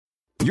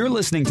You're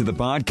listening to the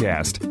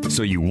podcast,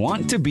 So You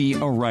Want to Be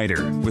a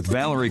Writer, with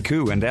Valerie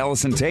Khoo and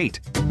Allison Tate.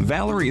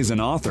 Valerie is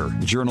an author,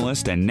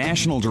 journalist, and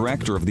national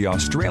director of the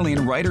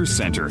Australian Writers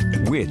Centre,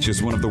 which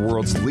is one of the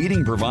world's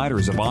leading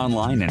providers of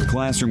online and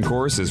classroom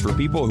courses for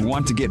people who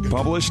want to get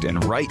published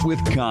and write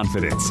with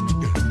confidence.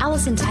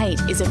 Allison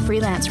Tate is a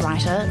freelance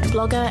writer,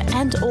 blogger,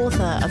 and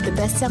author of the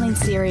best-selling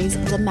series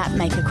The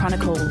Mapmaker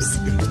Chronicles.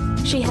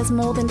 She has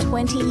more than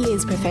 20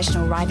 years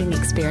professional writing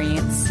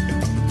experience.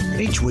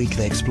 Each week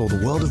they explore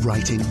the world of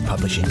writing,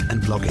 publishing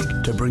and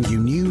blogging to bring you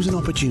news and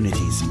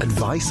opportunities,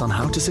 advice on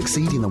how to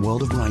succeed in the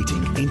world of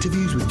writing,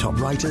 interviews with top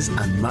writers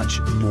and much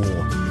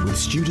more. With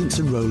students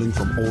enrolling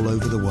from all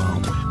over the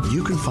world,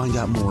 you can find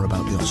out more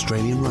about the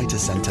Australian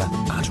Writers Centre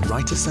at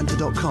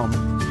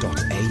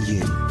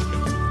writerscentre.com.au.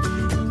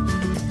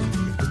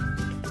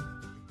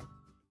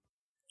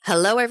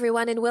 Hello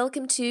everyone and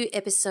welcome to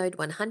episode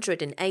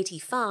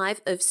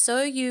 185 of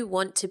So You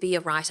Want to Be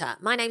a Writer.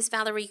 My name's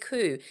Valerie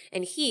Khoo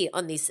and here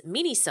on this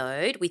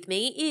mini-sode with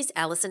me is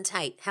Allison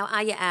Tate. How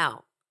are you,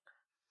 Al?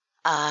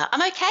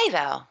 I'm okay,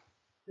 Val.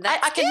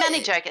 I can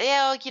manage okay.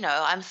 Yeah, you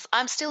know,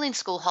 I'm still in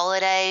school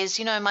holidays.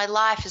 You know, my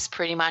life is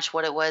pretty much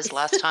what it was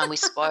last time we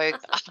spoke.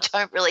 I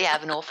don't really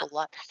have an awful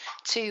lot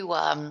to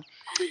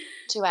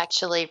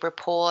actually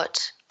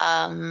report.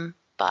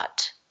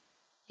 But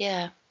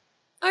yeah.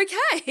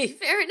 Okay,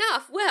 fair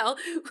enough. Well,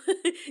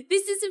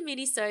 this is a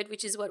mini-sode,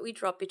 which is what we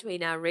drop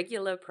between our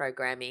regular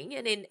programming.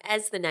 And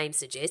as the name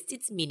suggests,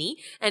 it's mini,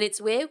 and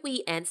it's where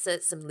we answer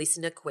some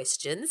listener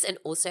questions and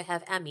also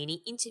have our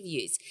mini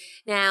interviews.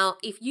 Now,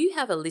 if you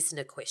have a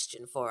listener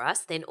question for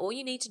us, then all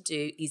you need to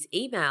do is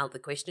email the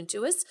question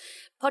to us,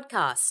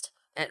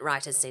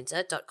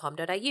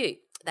 podcast@writerscentre.com.au.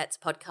 That's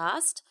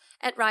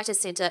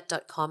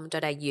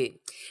podcast@writerscentre.com.au.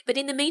 But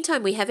in the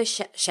meantime, we have a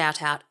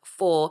shout out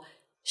for...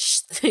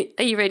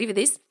 Are you ready for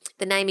this?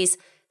 The name is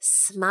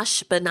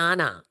Smush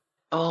Banana.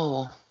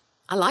 Oh.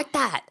 I like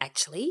that,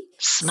 actually.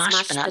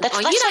 Smush Banana. That's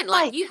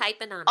you hate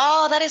banana.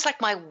 Oh, that is like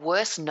my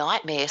worst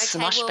nightmare, Okay,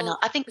 Smush Banana.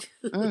 I think,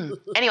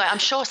 anyway, I'm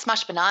sure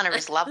Smush Banana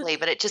is lovely,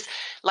 but it just,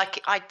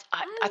 like, I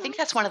think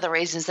that's one of the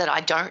reasons that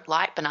I don't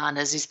like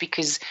bananas is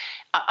because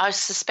I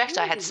suspect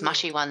I had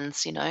smushy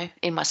ones, you know,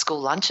 in my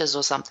school lunches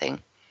or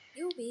something.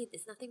 You're weird.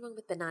 There's nothing wrong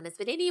with bananas.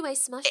 But anyway,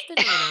 Smush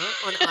Banana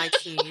on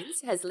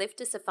iTunes has left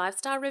us a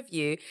 5-star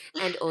review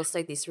and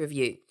also this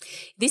review.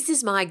 This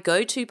is my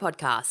go-to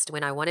podcast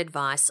when I want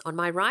advice on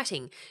my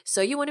writing.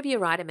 So You Want to Be a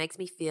Writer makes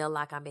me feel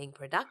like I'm being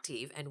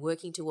productive and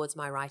working towards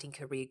my writing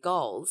career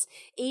goals,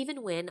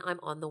 even when I'm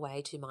on the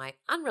way to my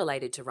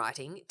unrelated to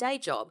writing day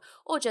job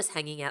or just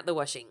hanging out the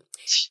washing.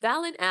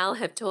 Val and Al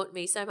have taught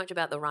me so much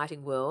about the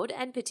writing world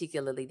and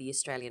particularly the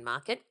Australian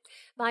market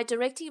by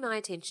directing my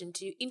attention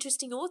to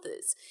interesting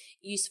authors,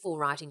 useful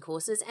writing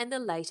courses and the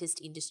latest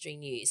industry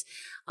news.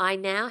 I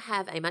now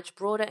have a much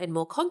broader and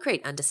more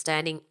concrete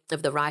understanding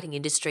of the writing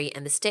industry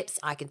and the steps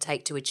I can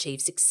take to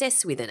achieve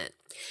success within it.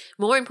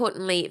 More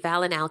importantly,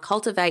 Val and Al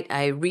cultivate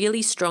a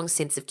really strong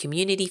sense of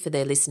community for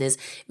their listeners,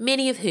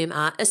 many of whom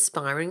are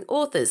aspiring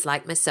authors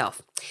like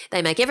myself.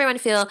 They make everyone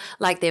feel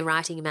like their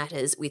writing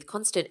matters with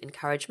constant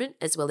encouragement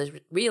as well as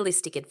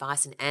realistic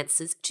advice and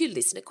answers to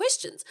listener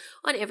questions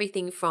on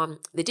everything from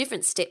the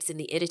different steps in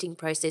the editing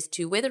process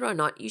to whether or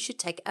not you should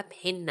take a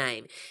pen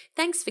name.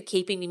 Thanks for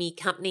keeping me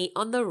company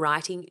on the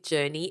writing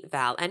journey,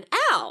 Val and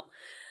Al.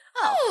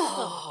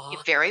 Oh,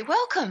 you're very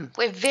welcome.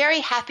 We're very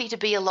happy to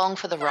be along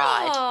for the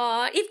ride.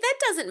 Oh, if that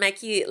doesn't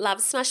make you love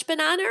Smush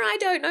Banana, I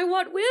don't know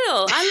what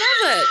will. I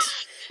love it.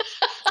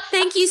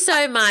 Thank you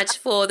so much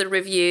for the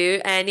review.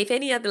 And if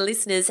any other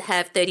listeners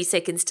have 30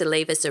 seconds to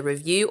leave us a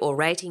review or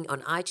rating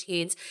on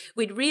iTunes,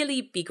 we'd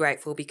really be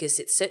grateful because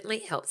it certainly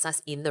helps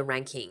us in the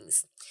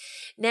rankings.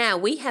 Now,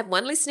 we have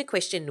one listener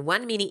question,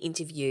 one mini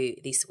interview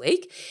this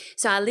week.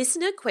 So our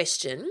listener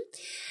question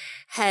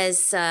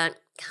has...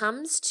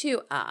 comes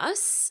to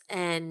us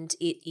and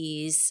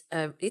it's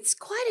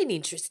quite an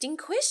interesting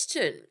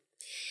question.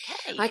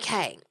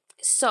 Okay,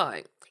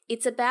 so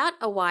it's about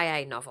a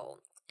YA novel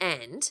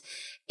and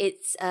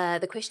it's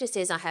the questioner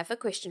says, I have a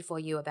question for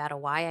you about a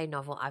YA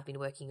novel I've been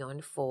working on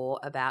for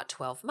about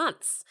 12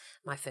 months,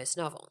 my first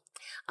novel.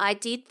 I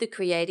did the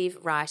Creative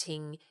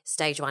Writing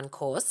Stage 1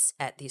 course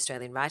at the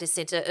Australian Writers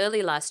Centre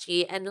early last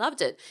year and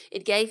loved it.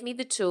 It gave me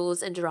the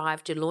tools and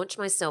drive to launch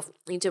myself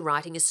into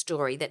writing a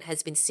story that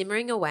has been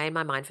simmering away in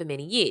my mind for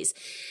many years.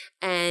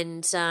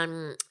 And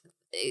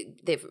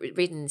they've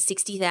written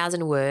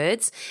 60,000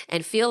 words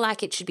and feel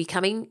like it should be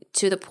coming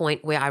to the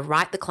point where I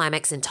write the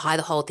climax and tie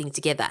the whole thing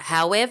together.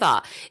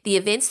 However, the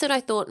events that I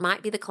thought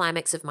might be the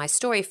climax of my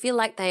story feel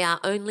like they are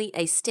only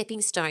a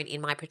stepping stone in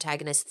my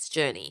protagonist's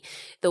journey.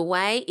 The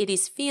way it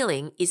is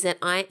feeling is that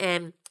I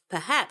am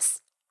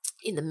perhaps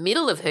in the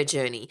middle of her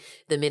journey,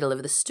 the middle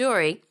of the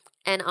story,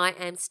 and I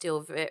am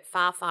still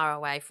far, far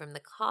away from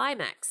the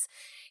climax.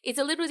 It's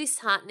a little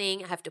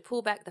disheartening. I have to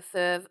pull back the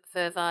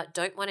fervour,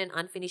 don't want an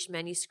unfinished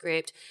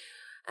manuscript.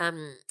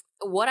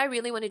 What I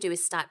really want to do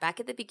is start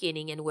back at the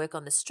beginning and work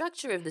on the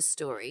structure of the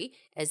story,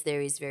 as there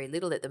is very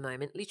little at the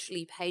moment,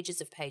 literally pages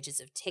of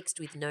text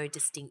with no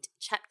distinct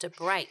chapter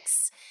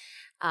breaks.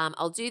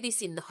 I'll do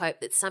this in the hope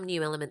that some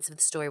new elements of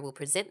the story will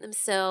present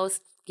themselves,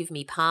 give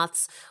me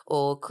paths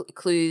or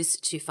clues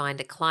to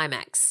find a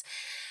climax.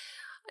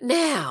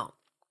 Now,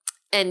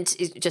 and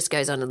it just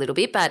goes on a little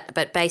bit,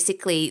 but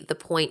basically the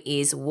point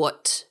is,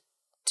 what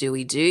do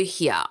we do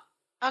here?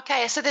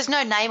 Okay, so there's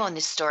no name on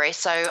this story,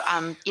 so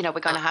we're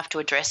going to have to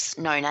address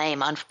no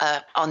name on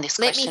this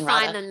question. Let me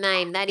find the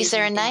name. That is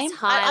there a name?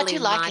 I do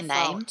like a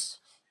name. Fault.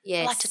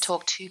 Yes. I like to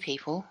talk to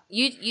people.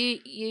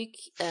 You.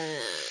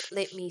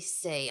 Let me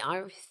see.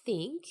 I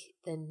think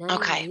the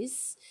name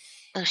is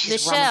Michelle.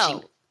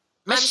 Michelle.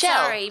 I'm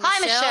sorry, Hi,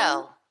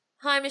 Michelle.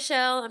 Hi,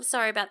 Michelle. I'm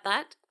sorry about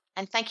that.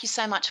 And thank you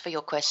so much for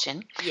your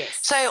question. Yes.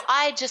 So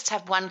I just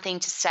have one thing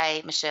to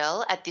say,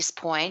 Michelle, at this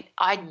point.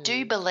 I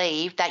do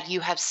believe that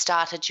you have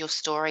started your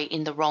story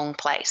in the wrong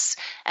place.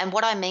 And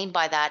what I mean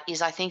by that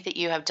is I think that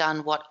you have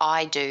done what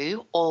I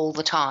do all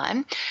the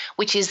time,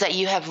 which is that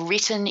you have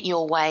written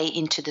your way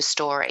into the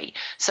story.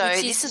 So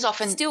this is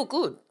often still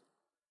good.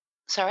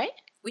 Sorry?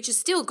 Which is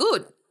still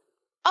good.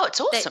 Oh,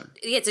 it's awesome.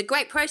 It's a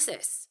great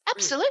process.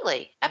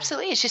 Absolutely.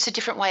 It's just a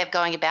different way of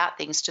going about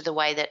things to the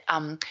way that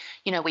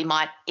we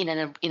might in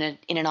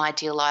an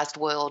idealized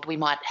world we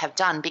might have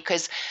done,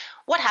 because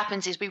what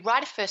happens is we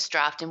write a first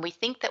draft and we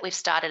think that we've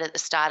started at the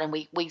start and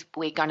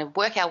we're going to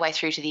work our way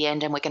through to the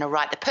end and we're going to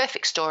write the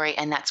perfect story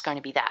and that's going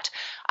to be that.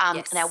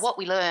 Yes. Now, what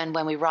we learn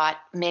when we write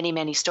many,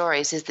 many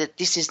stories is that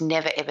this is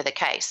never, ever the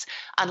case,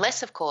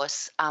 unless, of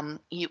course,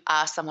 you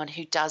are someone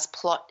who does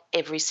plot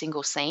every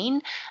single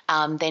scene.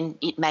 Then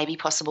it may be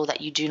possible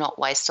that you do not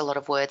waste a lot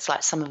of words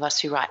like some of us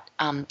who write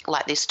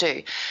like this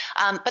do.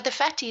 But the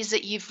fact is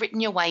that you've written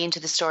your way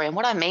into the story, and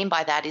what I mean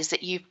by that is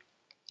that you've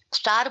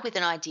started with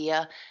an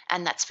idea,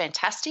 and that's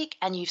fantastic,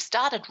 and you've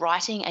started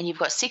writing and you've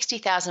got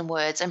 60,000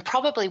 words, and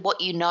probably what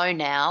you know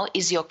now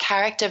is your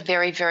character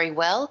very, very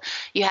well.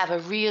 You have a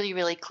really,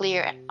 really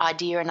clear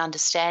idea and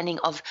understanding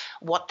of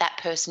what that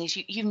person is.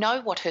 You know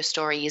what her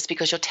story is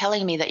because you're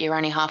telling me that you're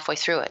only halfway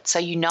through it, so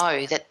you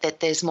know that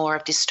there's more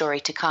of this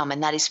story to come,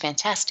 and that is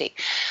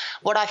fantastic.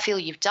 What I feel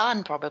you've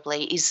done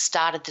probably is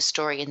started the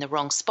story in the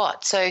wrong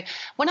spot. So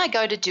when I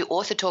go to do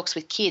author talks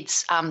with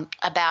kids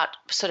about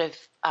sort of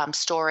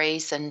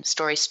stories and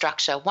story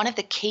structure, one of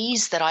the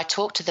keys that I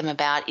talk to them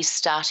about is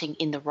starting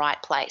in the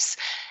right place.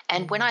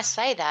 And when I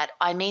say that,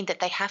 I mean that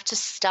they have to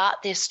start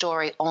their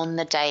story on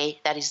the day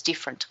that is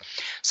different.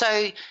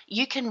 So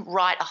you can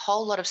write a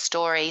whole lot of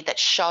story that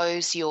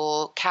shows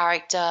your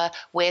character,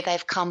 where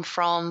they've come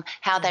from,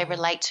 how they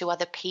relate to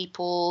other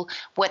people,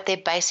 what their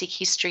basic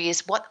history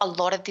is. What a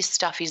lot of this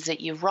stuff is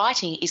that you're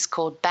writing is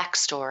called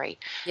backstory.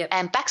 Yep.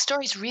 And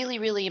backstory is really,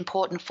 really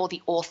important for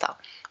the author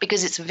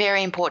because it's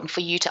very important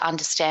for you to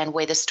understand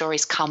where the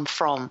stories come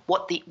from,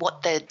 what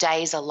the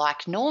days are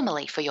like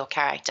normally for your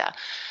character.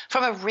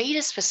 From a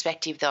reader's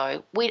perspective,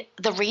 though,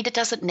 the reader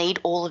doesn't need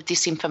all of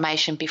this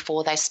information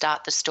before they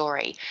start the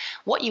story.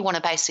 What you want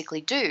to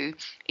basically do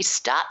is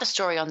start the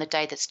story on the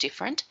day that's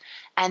different,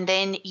 and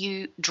then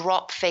you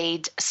drip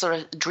feed some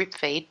of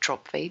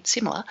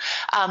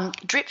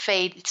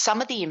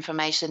the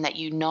information that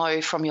you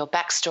know from your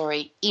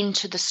backstory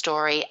into the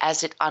story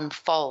as it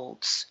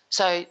unfolds.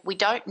 So we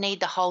don't need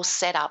the whole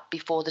setup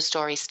before the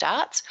story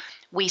starts.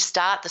 We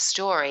start the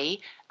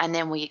story and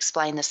then we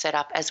explain the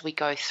setup as we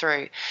go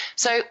through.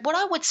 So what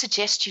I would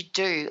suggest you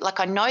do, like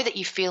I know that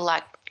you feel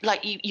like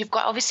you've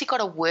obviously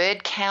got a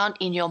word count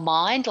in your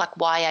mind, like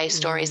YA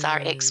stories are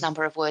X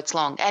number of words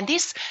long. And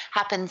this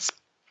happens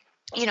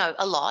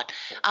a lot.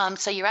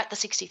 So you're at the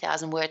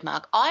 60,000 word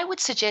mark. I would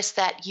suggest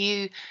that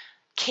you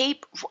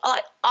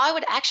I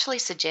would actually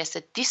suggest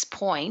at this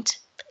point,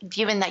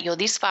 given that you're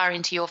this far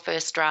into your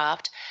first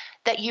draft,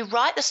 that you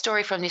write the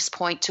story from this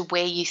point to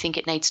where you think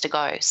it needs to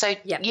go. So,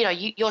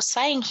 you're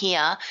saying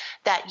here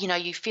that,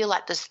 you feel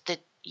like the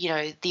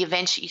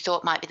events that you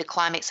thought might be the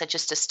climax are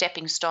just a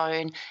stepping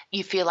stone.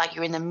 You feel like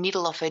you're in the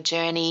middle of a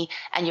journey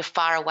and you're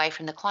far away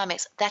from the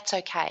climax. That's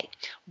okay.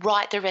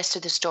 Write the rest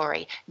of the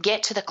story.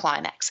 Get to the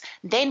climax.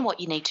 Then what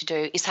you need to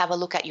do is have a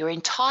look at your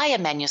entire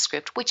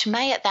manuscript, which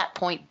may at that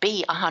point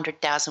be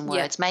 100,000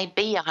 words, may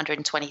be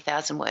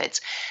 120,000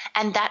 words.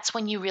 And that's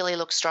when you really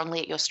look strongly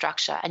at your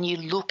structure and you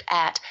look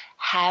at,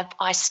 have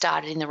I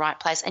started in the right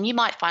place? And you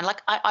might find,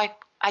 like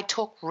I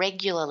talk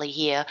regularly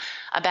here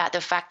about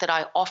the fact that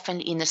I often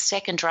in the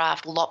second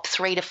draft lop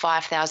 3,000 to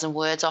 5,000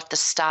 words off the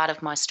start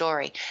of my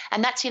story.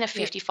 And that's in a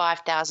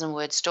 55,000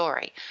 word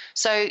story.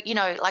 So,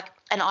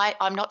 and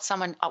I'm not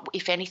someone,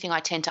 if anything,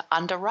 I tend to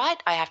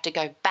underwrite. I have to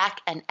go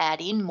back and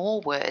add in more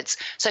words.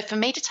 So for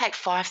me to take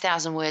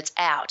 5,000 words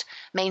out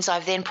means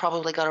I've then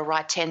probably got to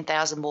write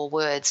 10,000 more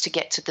words to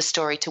get to the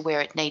story to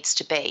where it needs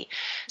to be.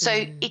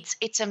 So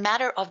it's a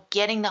matter of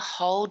getting the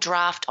whole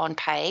draft on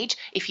page.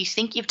 If you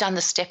think you've done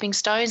the stepping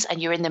stones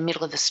and you're in the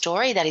middle of the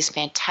story, that is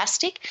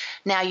fantastic.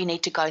 Now you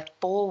need to go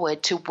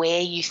forward to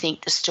where you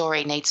think the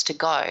story needs to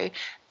go.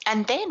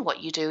 And then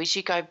what you do is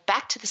you go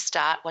back to the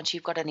start once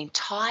you've got an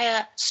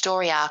entire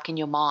story arc in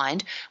your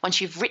mind, once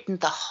you've written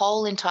the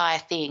whole entire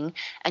thing,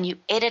 and you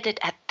edit it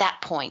at that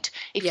point.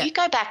 If you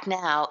go back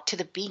now to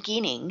the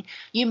beginning,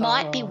 you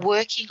might be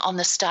working on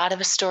the start of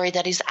a story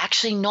that is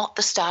actually not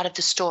the start of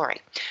the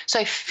story.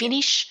 So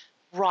finish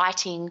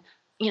writing,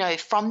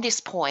 from this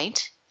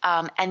point,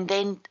 and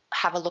then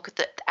have a look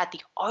at the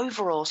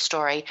overall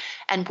story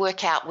and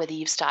work out whether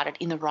you've started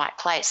in the right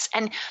place.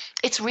 And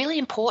it's really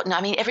important. I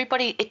mean,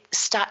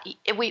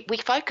 we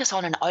focus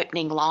on an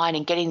opening line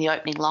and getting the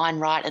opening line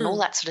right and all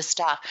that sort of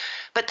stuff.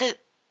 But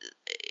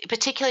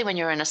particularly when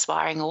you're an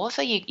aspiring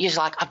author, you're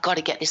like, I've got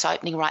to get this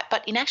opening right.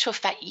 But in actual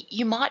fact,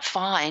 you might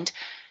find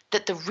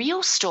that the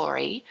real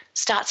story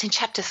starts in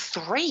chapter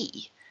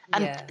 3.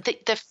 And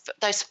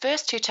those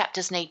first 2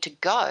 chapters need to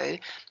go,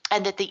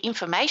 and that the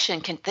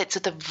information that's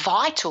the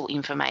vital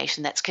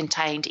information that's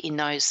contained in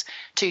those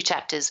 2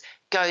 chapters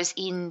goes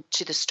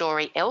into the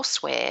story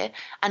elsewhere,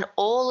 and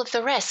all of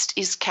the rest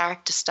is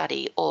character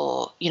study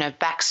or,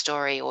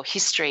 backstory or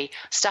history,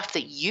 stuff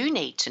that you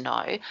need to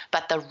know,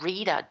 but the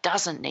reader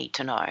doesn't need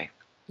to know.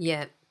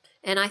 Yeah.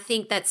 And I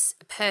think that's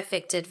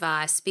perfect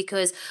advice,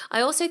 because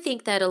I also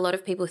think that a lot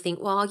of people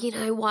think, well,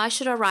 why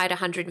should I write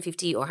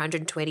 150 or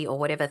 120 or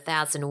whatever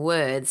thousand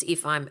words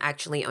if I'm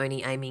actually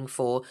only aiming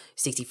for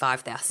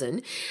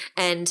 65,000?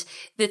 And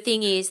the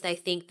thing is, they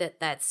think that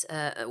that's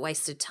a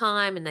waste of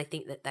time and they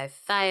think that they've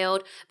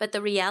failed. But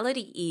the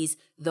reality is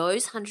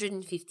those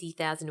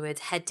 150,000 words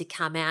had to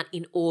come out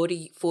in order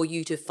for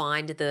you to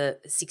find the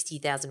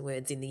 60,000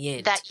 words in the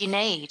end. That you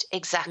need,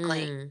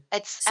 exactly.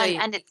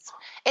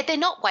 They're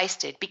not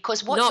wasted,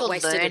 because what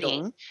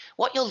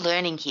you're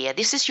learning here,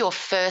 this is your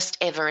first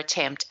ever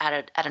attempt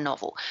at a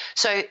novel.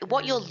 So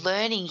what you're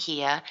learning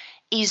here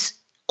is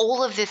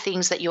all of the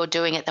things that you're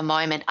doing at the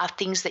moment are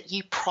things that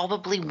you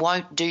probably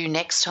won't do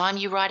next time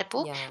you write a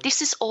book. Yeah.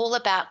 This is all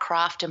about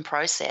craft and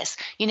process.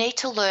 You need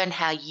to learn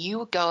how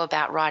you go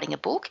about writing a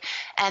book,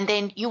 and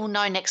then you'll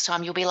know next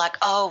time. You'll be like,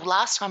 oh,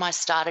 last time I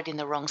started in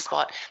the wrong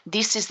spot.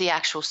 This is the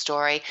actual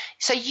story.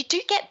 So you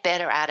do get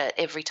better at it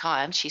every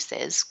time, she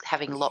says,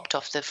 having lopped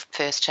off the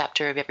first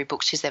chapter of every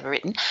book she's ever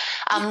written.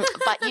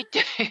 But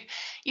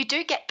you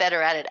do get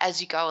better at it as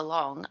you go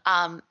along.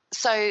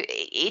 So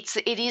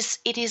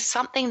it is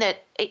something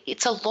that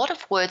it's a lot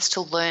of words to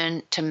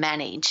learn to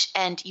manage,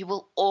 and you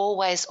will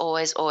always,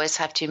 always, always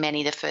have too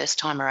many the first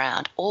time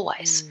around,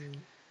 always.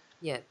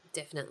 Yeah,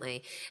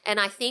 definitely. And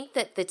I think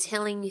that the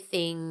telling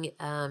thing,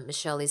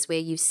 Michelle, is where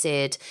you've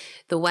said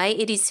the way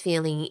it is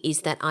feeling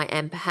is that I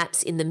am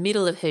perhaps in the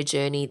middle of her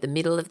journey, the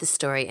middle of the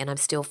story, and I'm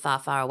still far,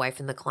 far away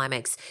from the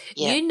climax.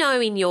 Yeah. You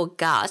know in your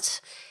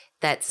gut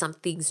that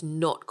something's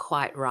not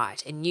quite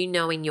right, and you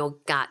know in your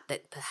gut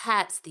that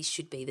perhaps this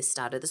should be the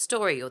start of the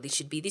story, or this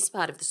should be this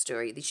part of the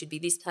story, this should be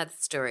this part of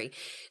the story.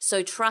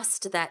 So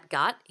trust that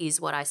gut is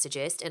what I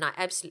suggest, and I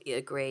absolutely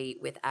agree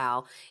with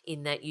Al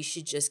in that you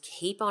should just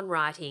keep on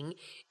writing.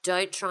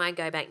 Don't try and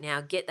go back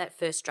now. Get that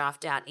first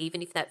draft out,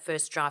 even if that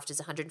first draft is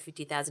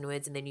 150,000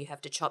 words and then you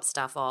have to chop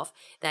stuff off.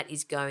 That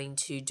is going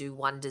to do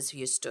wonders for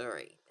your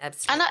story.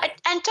 Absolutely.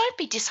 And don't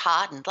be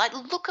disheartened. Like,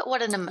 look at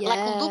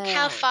look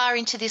how far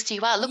into this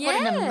you are. Look what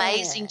an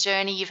amazing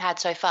journey you've had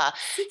so far.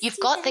 You've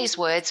got these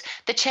words.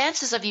 The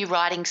chances of you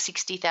writing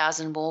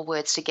 60,000 more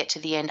words to get to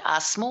the end are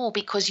small,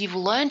 because you've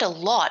learned a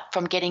lot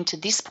from getting to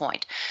this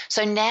point.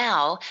 So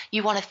now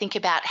you want to think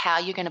about how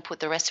you're going to put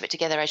the rest of it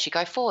together as you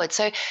go forward.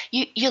 So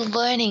you're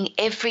learning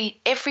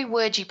every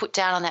word you put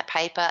down on that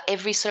paper,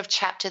 every sort of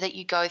chapter that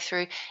you go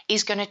through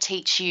is going to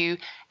teach you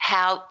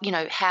how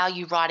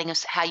you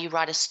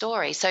write a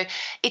story. So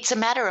it's a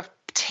matter of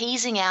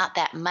teasing out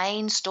that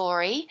main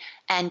story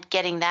and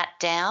getting that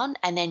down,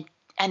 and then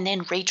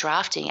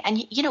redrafting.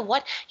 And you know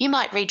what? You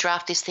might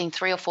redraft this thing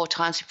 3 or 4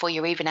 times before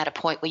you're even at a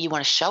point where you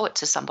want to show it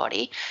to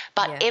somebody.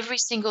 But every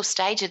single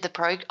stage of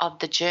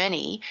the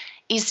journey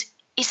is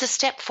a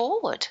step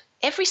forward.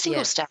 Every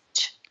single stage.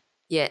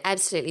 Yeah,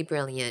 absolutely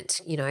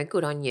brilliant.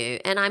 Good on you.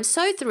 And I'm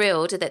so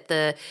thrilled that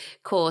the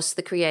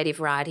creative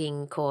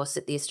writing course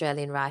at the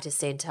Australian Writers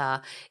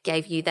Centre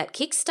gave you that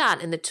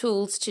kickstart and the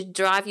tools to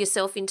drive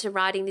yourself into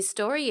writing this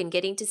story and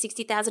getting to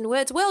 60,000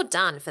 words. Well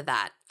done for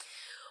that.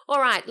 All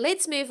right,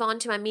 let's move on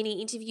to our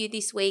mini interview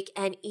this week,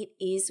 and it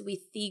is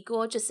with the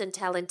gorgeous and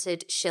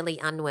talented Shelley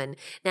Unwin.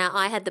 Now,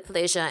 I had the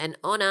pleasure and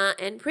honour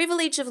and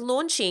privilege of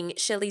launching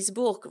Shelley's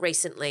book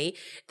recently.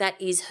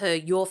 That is her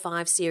Your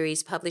 5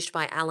 series published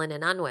by Allen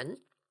and Unwin.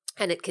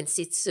 And it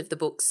consists of the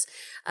books.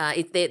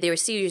 They're a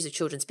series of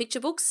children's picture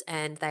books,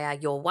 and they are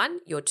Your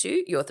 1, Your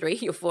 2, Your 3,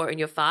 Your 4, and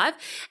Your 5.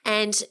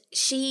 And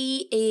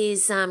she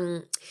is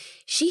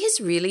she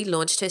has really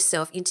launched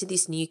herself into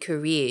this new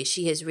career.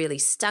 She has really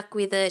stuck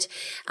with it.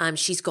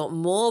 She's got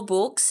more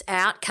books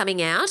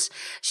coming out.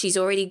 She's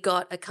already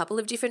got a couple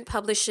of different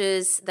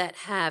publishers that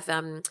have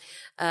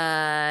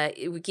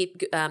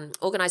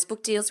organised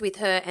book deals with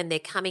her, and they're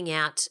coming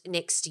out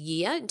next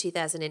year in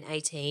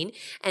 2018,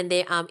 and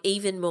there are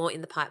even more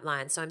in the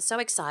pipeline. So I'm so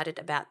excited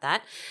about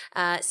that.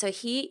 So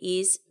here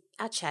is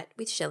our chat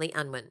with Shelley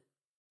Unwin.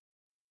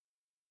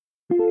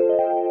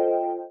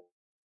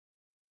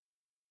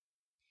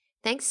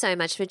 Thanks so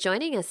much for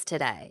joining us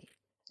today.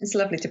 It's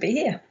lovely to be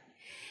here.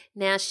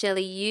 Now,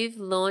 Shelley, you've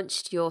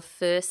launched your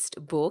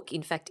first book.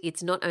 In fact,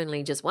 it's not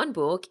only just one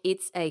book,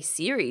 it's a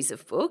series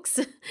of books.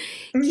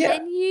 Yeah.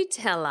 Can you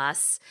tell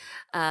us,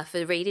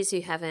 for readers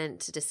who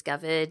haven't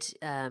discovered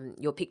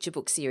your picture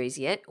book series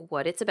yet,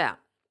 what it's about?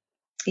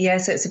 Yeah,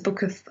 so it's a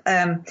book of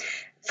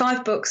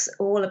 5 books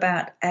all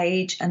about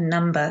age and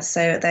number.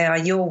 So they are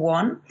your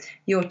 1,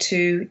 your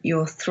 2,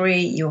 your 3,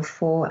 your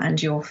 4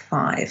 and your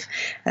 5.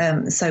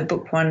 So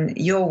book 1,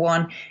 your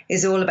 1,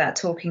 is all about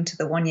talking to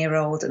the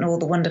 1-year-old and all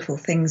the wonderful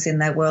things in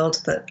their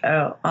world that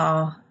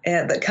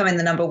that come in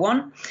the number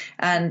 1,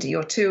 and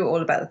your 2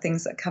 all about the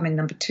things that come in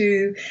number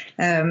 2.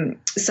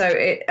 So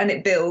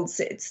it builds.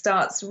 It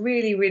starts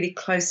really, really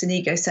close and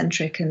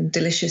egocentric and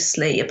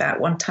deliciously about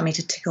one tummy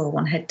to tickle,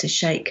 one head to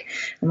shake,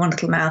 and one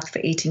little mouth for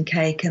eating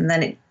cake, and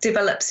then it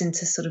develops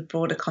into sort of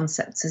broader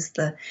concepts as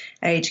the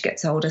age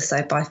gets older.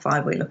 So by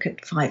 5 we look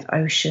at 5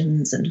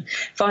 oceans and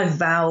 5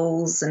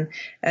 vowels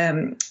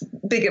and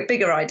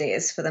bigger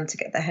ideas for them to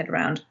get their head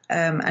around.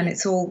 And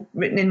it's all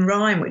written in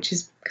rhyme, which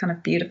is kind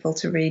of beautiful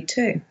to read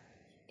too.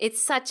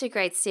 It's such a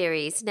great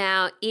series.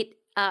 Now,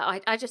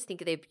 I just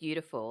think they're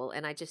beautiful,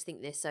 and I just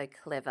think they're so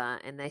clever,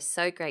 and they're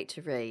so great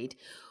to read.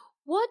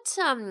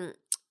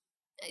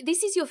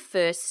 This is your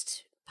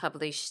first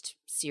published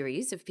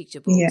series of picture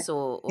books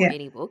or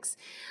any books.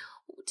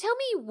 Tell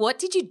me, what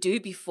did you do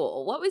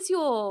before? What was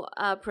your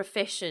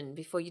profession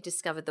before you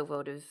discovered the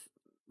world of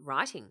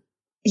writing?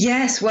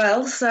 Yes,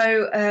 well,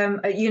 so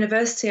at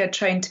university I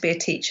trained to be a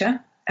teacher.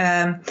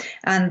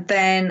 And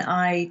then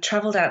I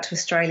travelled out to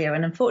Australia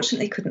and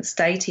unfortunately couldn't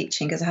stay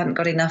teaching because I hadn't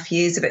got enough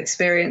years of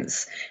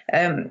experience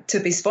to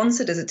be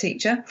sponsored as a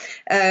teacher.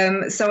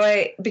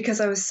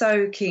 Because I was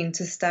so keen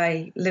to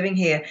stay living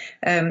here,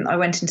 I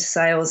went into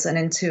sales and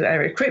into a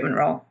recruitment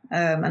role.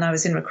 And I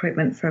was in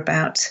recruitment for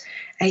about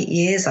 8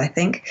 years, I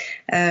think,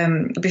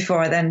 before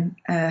I then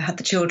had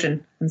the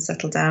children and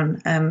settled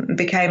down and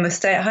became a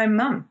stay-at-home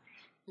mum.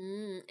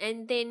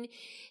 And then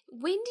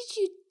when did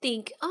you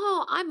think,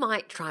 I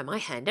might try my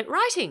hand at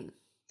writing?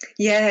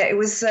 Yeah, it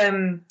was.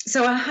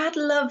 So I had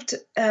loved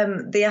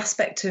the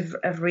aspect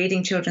of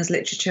reading children's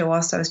literature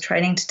whilst I was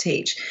training to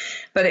teach,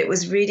 but it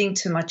was reading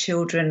to my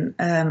children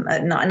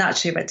at night, and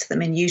actually read to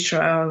them in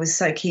utero. I was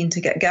so keen to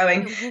get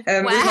going with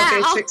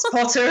my Beatrix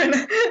Potter,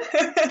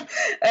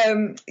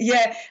 and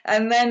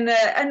and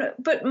then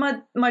but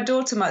my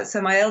daughter,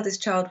 my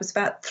eldest child, was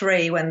about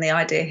 3 when the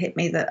idea hit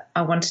me that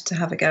I wanted to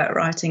have a go at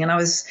writing, and I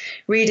was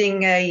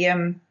reading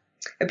a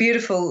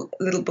beautiful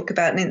little book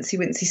about an Incy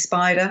Wincy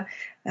spider.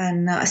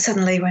 And I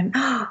suddenly went,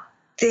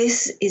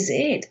 this is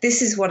it.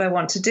 This is what I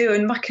want to do.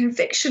 And my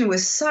conviction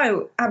was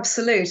so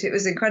absolute. It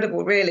was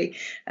incredible, really.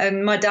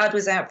 And my dad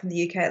was out from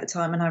the UK at the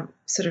time, and I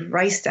sort of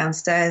raced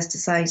downstairs to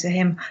say to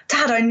him,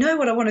 Dad, I know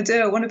what I want to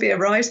do. I want to be a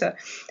writer.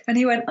 And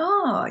he went,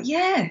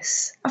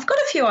 yes, I've got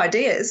a few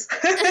ideas.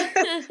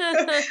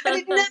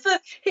 And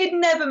he'd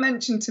never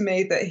mentioned to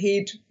me that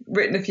he'd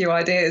written a few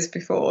ideas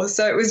before.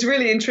 So it was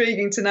really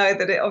intriguing to know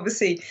that it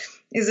obviously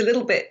is a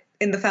little bit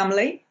in the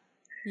family.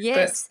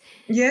 Yes.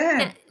 But,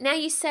 yeah. Now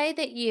you say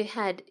that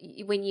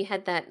when you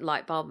had that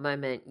light bulb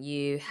moment,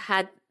 you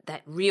had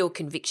that real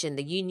conviction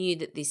that you knew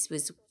that this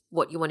was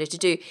what you wanted to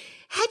do.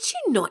 Had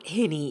you not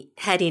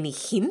had any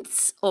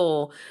hints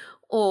or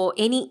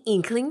any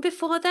inkling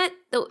before that,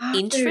 or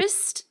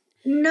interest?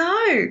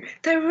 No,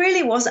 there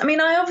really wasn't. I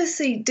mean, I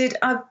obviously did.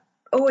 I've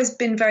always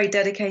been very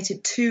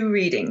dedicated to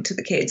reading to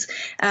the kids,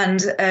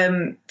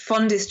 and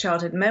fondest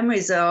childhood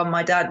memories are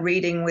my dad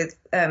reading with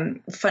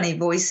funny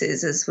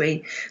voices as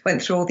we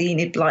went through all the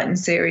Enid Blyton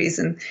series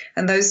and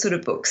those sort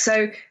of books.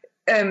 So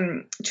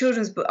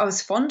children's books, I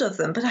was fond of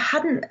them, but I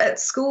hadn't at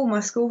school. My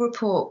school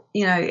report,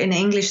 in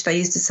English, they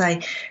used to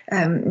say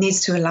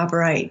needs to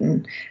elaborate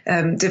and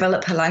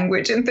develop her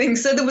language and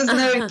things. So there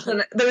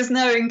was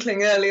no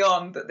inkling early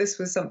on that this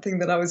was something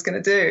that I was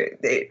going to do.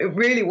 It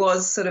really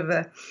was sort of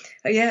a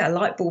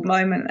light bulb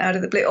moment out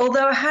of the blue.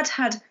 Although I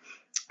had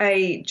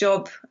a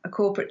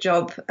corporate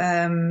job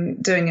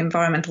doing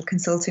environmental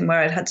consulting where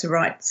I'd had to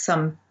write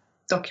some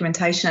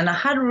documentation, and I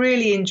had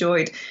really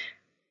enjoyed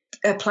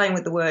playing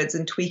with the words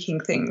and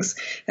tweaking things.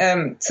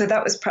 So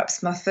that was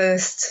perhaps my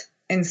first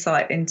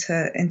insight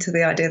into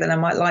the idea that I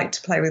might like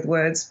to play with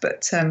words.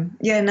 But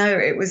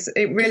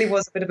it really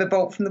was a bit of a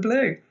bolt from the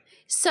blue.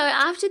 So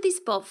after this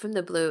bolt from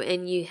the blue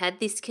and you had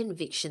this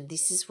conviction,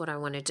 this is what I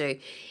want to do,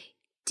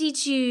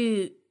 did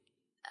you,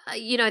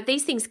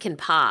 these things can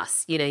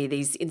pass,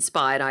 these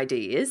inspired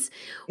ideas.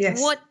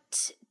 Yes.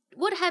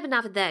 What happened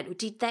after that?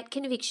 Did that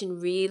conviction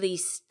really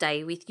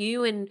stay with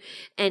you?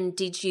 And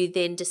did you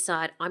then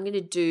decide, I'm going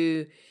to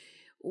do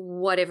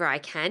whatever I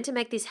can to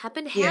make this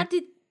happen? How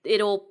did it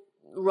all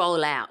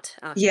roll out?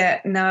 Yeah,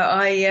 no,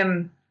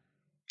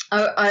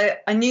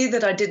 I knew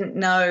that I didn't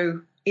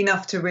know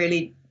enough to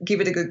really give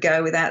it a good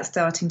go without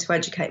starting to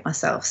educate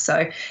myself.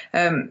 So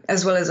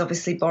as well as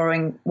obviously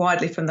borrowing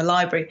widely from the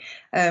library,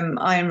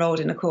 I enrolled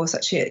in a course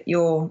actually at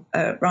your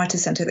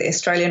Writers' Centre, the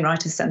Australian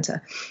Writers'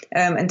 Centre,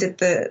 and did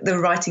the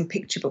writing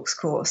picture books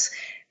course,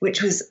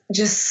 which was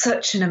just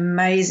such an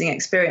amazing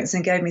experience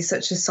and gave me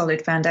such a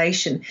solid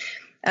foundation.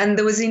 And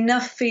there was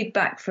enough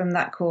feedback from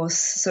that course,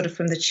 sort of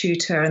from the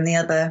tutor and the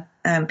other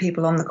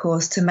people on the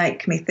course, to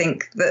make me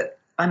think that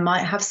I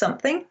might have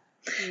something.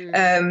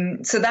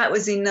 So that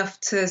was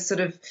enough to sort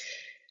of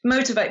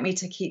motivate me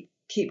to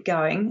keep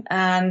going.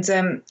 And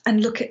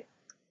look,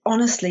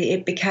 honestly,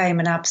 it became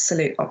an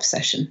absolute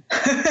obsession.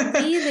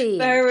 Really?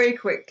 Very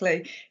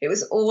quickly. It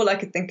was all I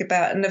could think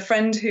about. And a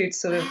friend who'd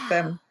sort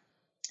of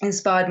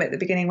inspired me at the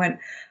beginning went,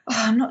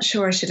 "Oh, I'm not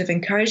sure I should have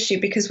encouraged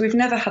you, because we've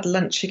never had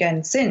lunch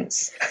again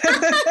since."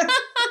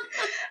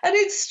 And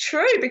it's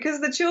true,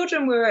 because the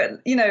children were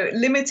at,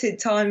 limited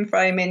time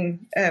frame in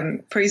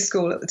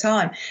preschool at the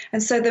time.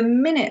 And so the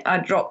minute I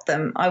dropped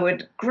them, I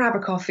would grab a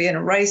coffee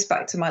and race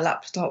back to my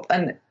laptop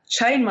and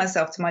chain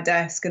myself to my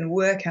desk and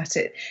work at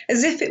it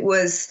as if it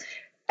was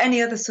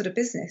any other sort of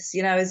business.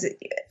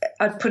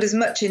 I'd put as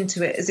much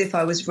into it as if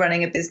I was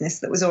running a business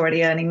that was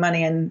already earning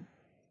money, and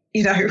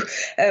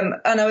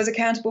and I was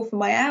accountable for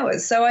my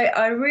hours. So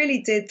I really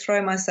did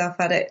throw myself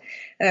at it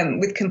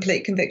with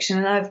complete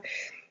conviction.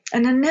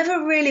 And I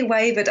never really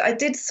wavered. I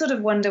did sort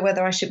of wonder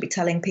whether I should be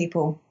telling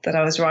people that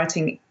I was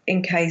writing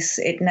in case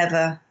it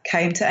never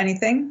came to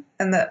anything,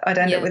 and that I'd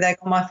end up with egg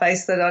on my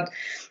face, that I'd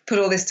put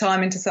all this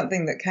time into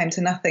something that came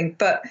to nothing.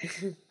 But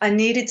I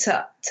needed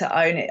to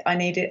own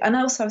it. And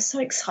also I was so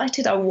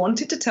excited. I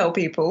wanted to tell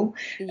people.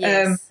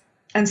 Yes.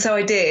 And so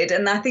I did.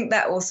 And I think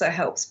that also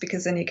helps,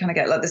 because then you kind of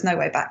get like, there's no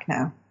way back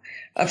now.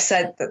 I've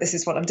said that this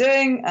is what I'm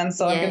doing, and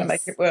so I'm going to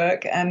make it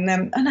work. And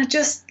I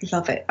just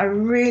love it. I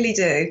really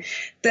do.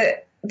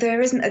 That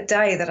there isn't a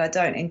day that I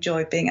don't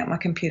enjoy being at my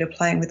computer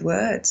playing with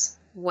words.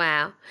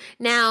 Wow.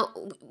 Now,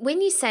 when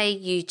you say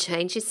you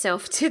changed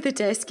yourself to the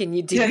desk and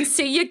you didn't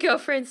see your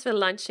girlfriends for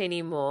lunch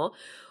anymore,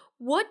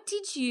 what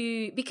did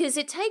you, because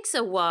it takes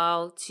a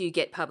while to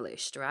get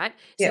published, right?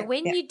 So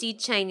when you did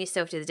chain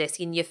yourself to the desk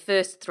in your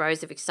first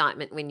throes of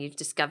excitement when you've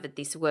discovered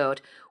this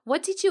world,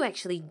 what did you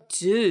actually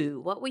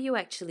do? What were you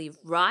actually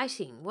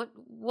writing?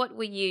 What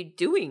were you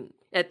doing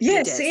at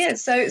your desk?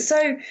 Yes.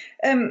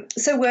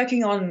 So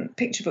working on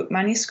picture book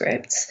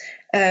manuscripts.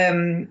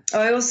 I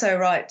also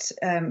write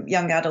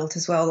young adult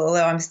as well,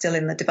 although I'm still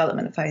in the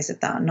development phase of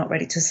that. I'm not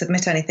ready to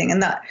submit anything.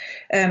 And that,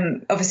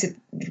 obviously,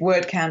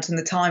 word count and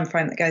the time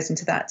frame that goes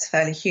into that is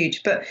fairly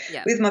huge. But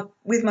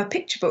with my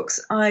picture books,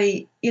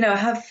 I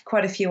have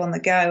quite a few on the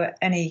go at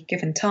any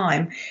given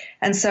time.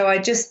 And so I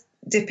just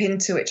dip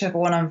into whichever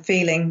one I'm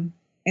feeling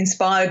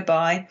inspired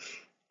by,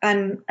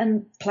 and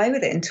play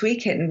with it and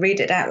tweak it and read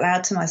it out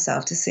loud to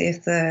myself to see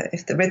if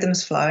the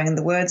rhythm's flowing and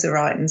the words are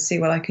right, and see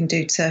what I can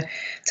do to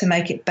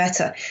make it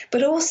better.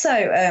 But also,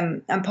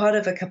 I'm part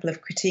of a couple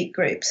of critique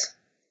groups,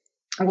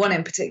 one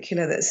in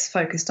particular that's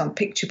focused on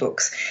picture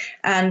books.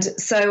 And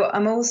so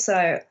I'm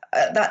also,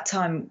 at that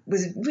time,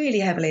 was really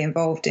heavily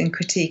involved in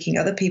critiquing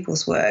other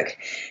people's work,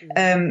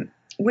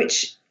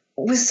 which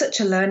was such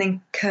a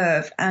learning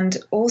curve, and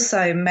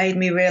also made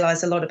me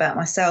realize a lot about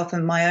myself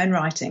and my own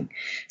writing.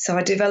 So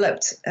I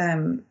developed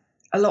a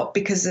lot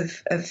because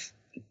of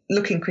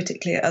looking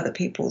critically at other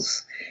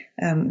people's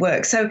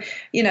work. So,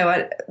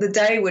 the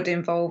day would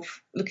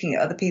involve looking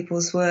at other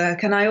people's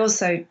work. And I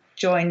also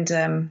joined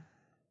a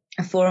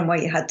forum where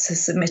you had to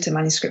submit a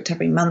manuscript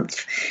every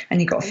month,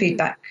 and you got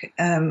feedback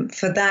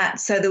for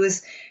that. So there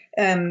was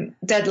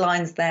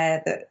deadlines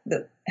there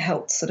that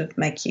helped sort of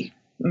make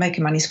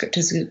a manuscript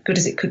as good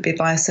as it could be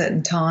by a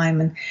certain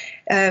time,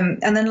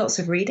 and then lots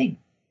of reading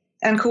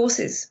and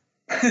courses.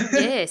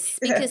 Yes,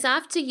 because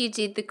after you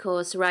did the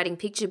course writing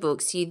picture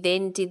books, you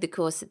then did the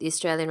course at the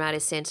Australian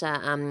Writers'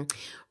 Centre,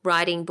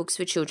 writing books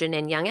for children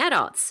and young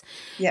adults.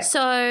 Yeah.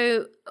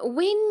 So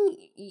when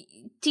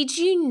did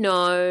you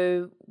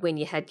know, when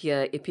you had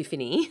your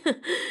epiphany,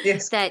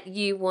 that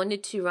you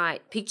wanted to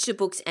write picture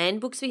books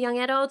and books for young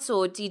adults,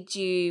 or did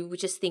you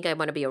just think, I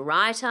want to be a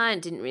writer,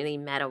 and didn't really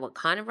matter what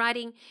kind of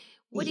writing?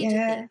 What did you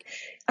think?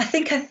 I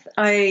think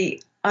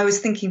I was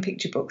thinking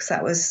picture books.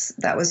 That was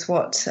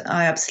what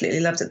I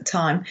absolutely loved at the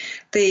time.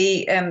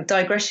 The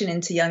digression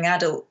into young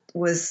adult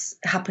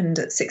happened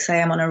at 6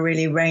 a.m. on a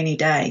really rainy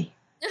day.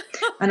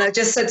 And I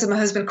just said to my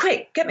husband,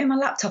 quick, get me my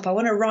laptop. I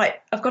want to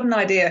write. I've got an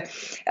idea.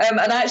 And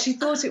I actually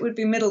thought it would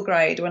be middle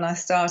grade when I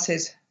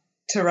started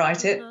to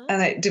write it,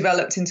 and it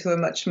developed into a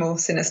much more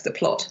sinister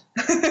plot.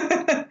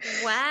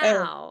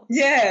 Wow.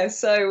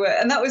 So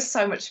and that was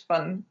so much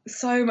fun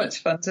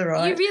to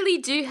write. You really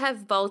do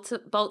have bolts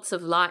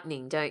of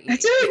lightning, don't you? I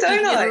do,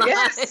 don't I?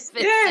 Yes.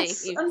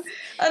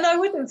 And I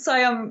wouldn't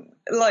say I'm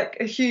like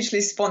a hugely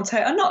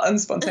spontaneous. I'm not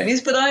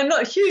unspontaneous, but I'm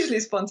not hugely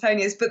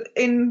spontaneous. But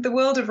in the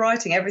world of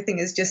writing, everything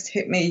has just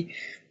hit me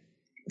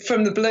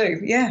from the blue.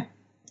 Yeah.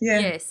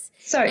 Yes.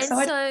 So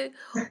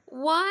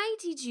why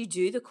did you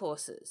do the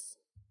courses?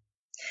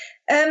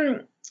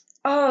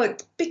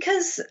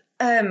 Because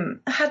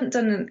hadn't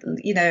done,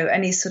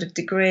 any sort of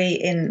degree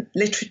in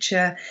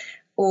literature,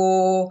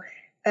 or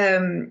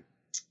I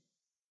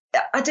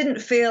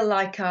didn't feel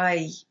like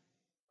I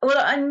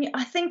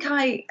think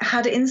I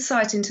had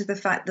insight into the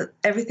fact that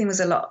everything was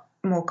a lot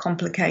more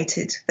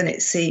complicated than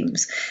it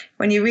seems.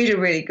 When you read a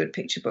really good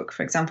picture book,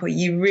 for example,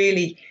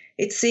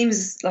 it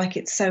seems like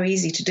it's so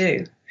easy to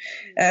do.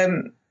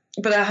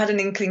 But I had an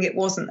inkling it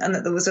wasn't, and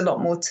that there was a lot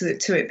more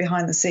to it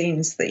behind the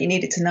scenes that you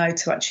needed to know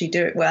to actually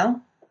do it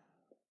well.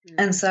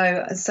 And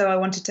so I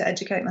wanted to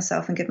educate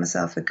myself and give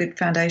myself a good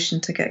foundation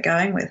to get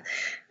going with.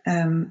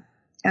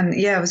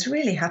 I was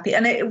really happy.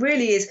 And it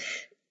really is,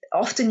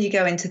 often you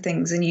go into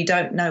things and you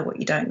don't know what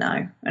you don't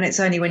know. And it's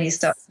only when you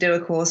start to do a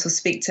course or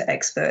speak to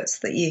experts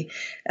that you,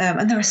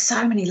 and there are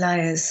so many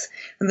layers.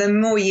 And the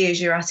more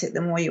years you're at it,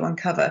 the more you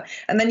uncover.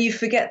 And then you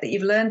forget that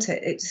you've learnt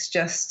it. It's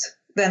just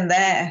then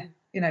there,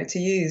 to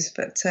use.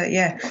 But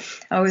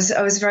I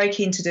was very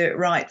keen to do it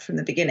right from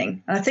the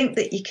beginning. And I think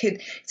that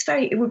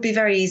it would be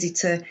very easy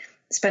to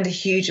spend a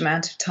huge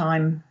amount of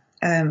time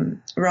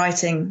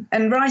writing,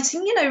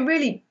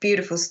 really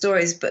beautiful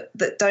stories, but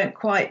that don't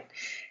quite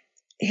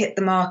hit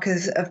the mark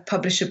of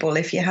publishable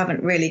if you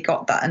haven't really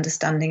got that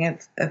understanding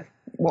of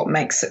what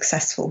makes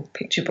successful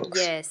picture books.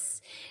 Yes.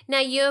 Now,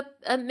 you're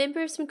a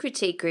member of some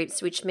critique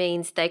groups, which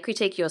means they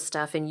critique your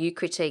stuff and you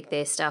critique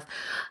their stuff.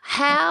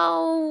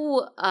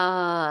 How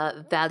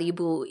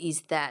valuable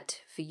is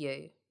that for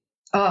you?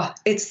 Oh,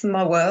 it's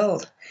my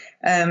world.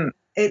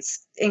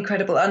 It's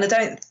incredible. And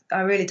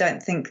I really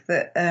don't think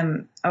that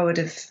I would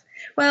have,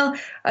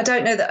 I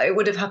don't know that it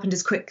would have happened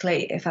as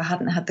quickly if I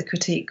hadn't had the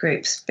critique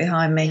groups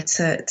behind me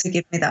to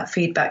give me that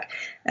feedback.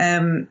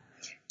 And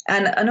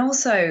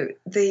also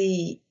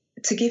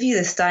to give you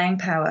the staying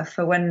power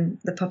for when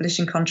the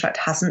publishing contract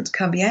hasn't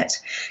come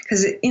yet,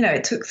 because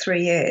it took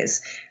 3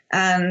 years,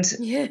 and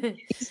you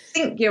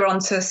think you're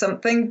onto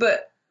something,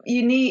 but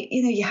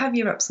you have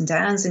your ups and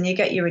downs, and you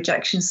get your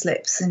rejection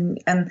slips,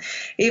 and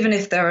even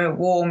if they're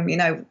warm,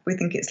 we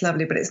think it's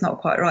lovely, but it's not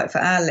quite right for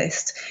our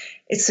list.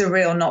 It's a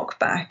real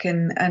knockback,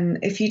 and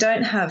if you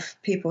don't have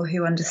people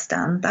who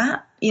understand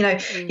that,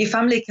 your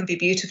family can be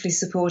beautifully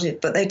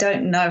supported, but they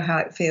don't know how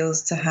it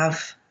feels to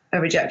have a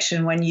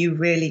rejection when you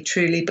really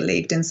truly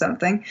believed in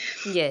something.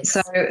 Yes.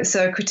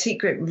 So a critique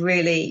group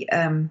really,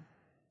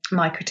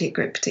 my critique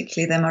group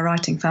particularly, they're my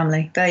writing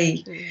family.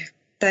 They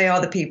are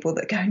the people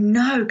that go,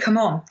 no, come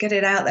on, get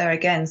it out there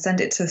again,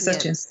 send it to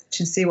such and such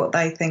and see what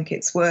they think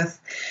it's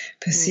worth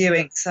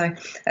pursuing. So,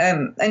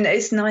 and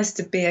it's nice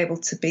to be able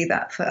to be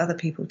that for other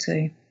people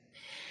too.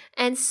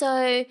 And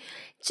so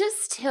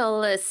just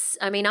tell us,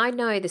 I mean, I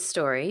know the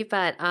story,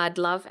 but I'd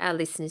love our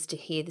listeners to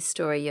hear the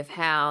story of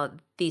how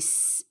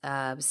this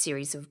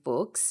series of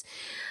books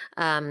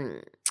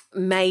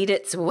made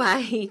its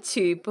way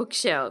to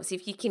bookshelves.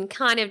 If you can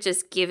kind of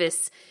just give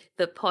us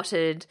the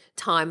potted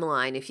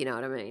timeline, if you know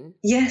what I mean.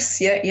 Yes,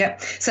 yeah.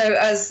 So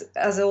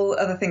as all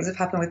other things have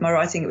happened with my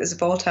writing, it was a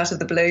bolt out of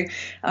the blue.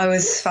 I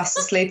was fast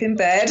asleep in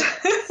bed.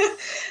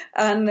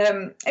 And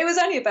it was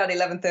only about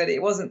 11:30.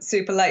 It wasn't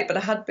super late, but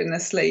I had been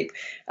asleep.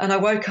 And I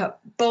woke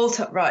up, bolt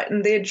upright,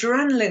 and the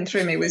adrenaline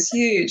through me was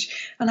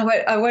huge. And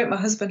I woke my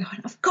husband. I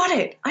went, I've got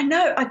it. I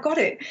know, I got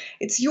it.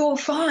 It's your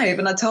 5.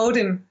 And I told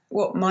him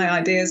what my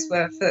ideas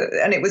were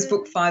and it was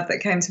book 5 that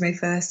came to me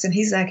first. And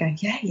he's there going,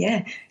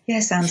 yeah,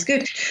 sounds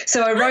good.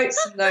 So I wrote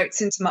some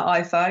notes into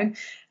my iPhone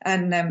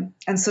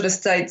and sort of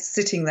stayed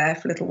sitting there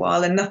for a little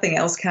while, and nothing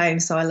else came.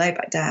 So I lay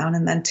back down,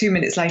 and then 2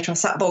 minutes later I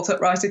sat bolt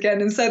upright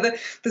again. And so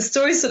the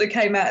story sort of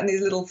came out in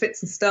these little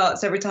fits and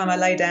starts. Every time I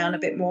lay down, a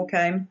bit more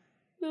came.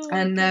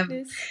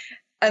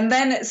 And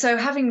then, so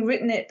having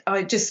written it,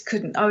 I just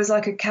couldn't. I was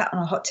like a cat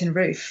on a hot tin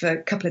roof for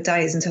a couple of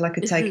days until I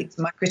could take it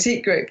to my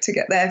critique group to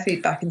get their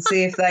feedback and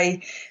see if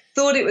they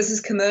thought it was as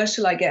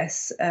commercial, I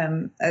guess,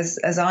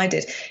 as I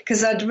did.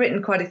 Because I'd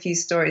written quite a few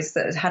stories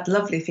that had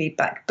lovely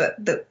feedback, but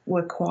that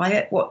were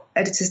quiet, what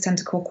editors tend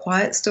to call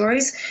quiet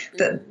stories.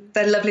 That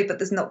they're lovely, but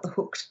there's not the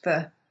hook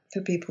for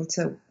people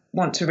to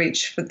want to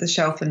reach for the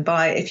shelf and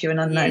buy it if you're an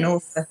unknown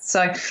author.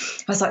 So I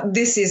was like,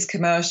 this is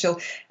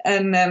commercial.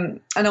 And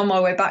on my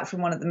way back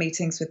from one of the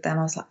meetings with them,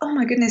 I was like, oh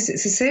my goodness,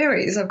 it's a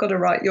series. I've got to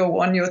write your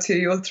 1, your 2,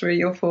 your 3,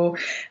 your 4.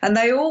 And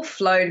they all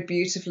flowed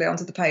beautifully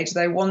onto the page.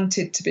 They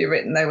wanted to be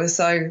written. They were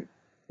so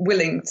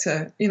willing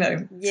to,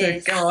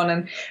 to go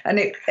on. And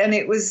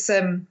it was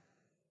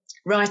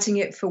writing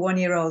it for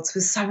 1-year-olds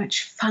was so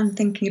much fun,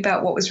 thinking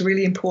about what was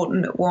really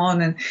important at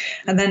 1,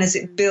 and then as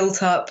it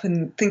built up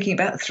and thinking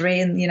about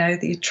 3 and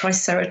the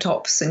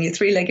triceratops and your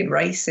 3-legged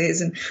races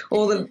and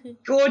all the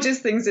gorgeous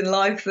things in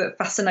life that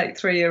fascinate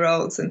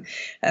 3-year-olds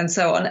and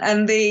so on.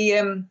 And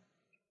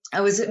I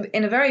was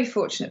in a very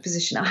fortunate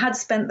position. I had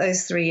spent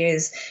those 3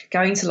 years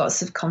going to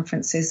lots of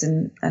conferences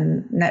and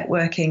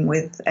networking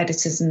with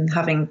editors and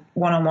having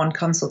one-on-one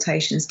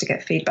consultations to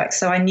get feedback.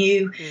 So I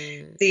knew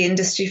the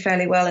industry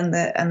fairly well and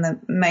the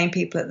main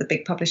people at the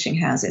big publishing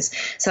houses.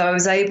 So I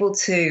was able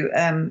to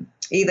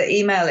either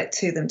email it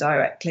to them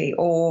directly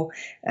or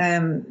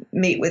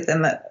meet with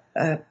them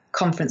at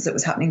conference that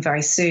was happening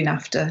very soon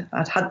after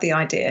I'd had the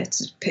idea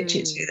to pitch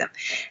it to them.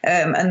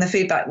 And the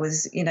feedback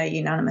was,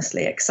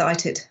 unanimously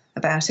excited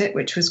about it,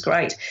 which was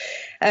great.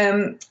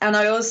 And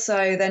I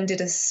also then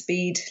did a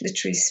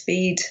literary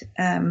speed.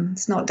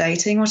 It's not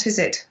dating. What is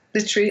it?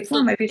 Literary.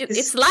 Well, maybe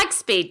it's like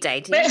speed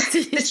dating.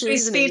 Literary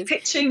speed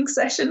pitching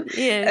session.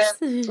 Yes.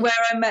 Where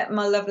I met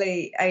my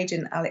lovely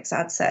agent, Alex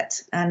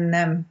Adsett. And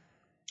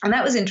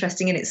that was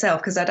interesting in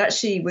itself, because I'd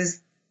actually was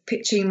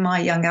pitching my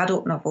young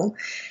adult novel.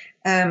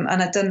 And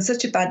I'd done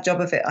such a bad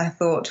job of it, I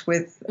thought,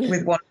 with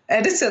one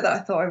editor, that I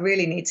thought I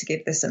really need to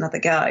give this another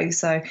go.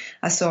 So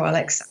I saw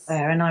Alex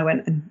there, and I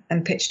went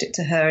and pitched it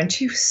to her, and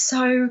she was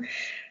so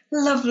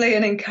lovely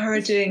and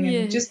encouraging,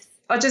 and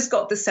I just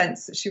got the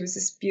sense that she was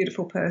this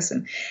beautiful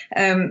person.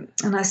 And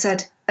I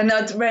said, and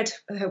I'd read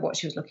her what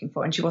she was looking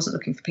for, and she wasn't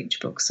looking for picture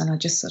books, and I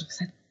just sort of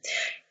said,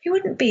 "You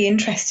wouldn't be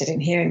interested in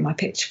hearing my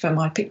pitch for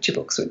my picture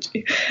books, would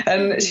you?"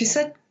 And she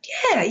said,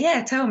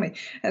 yeah, tell me.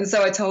 And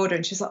so I told her,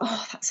 and she's like,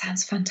 "Oh, that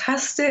sounds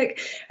fantastic."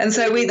 And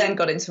so we then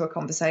got into a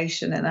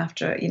conversation, and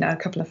after, a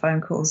couple of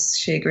phone calls,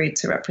 she agreed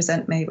to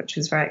represent me, which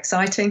was very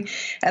exciting.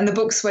 And the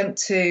books went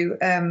to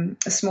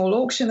a small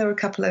auction. There were a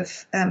couple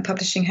of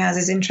publishing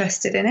houses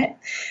interested in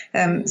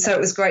it. So it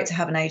was great to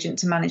have an agent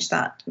to manage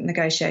that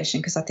negotiation,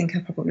 because I think I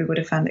probably would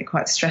have found it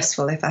quite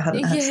stressful if I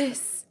hadn't had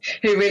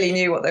who really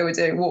knew what they were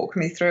doing walk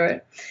me through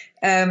it.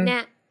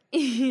 Now,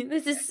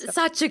 this is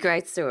such a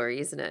great story,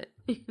 isn't it?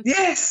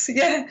 Yes,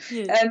 yeah.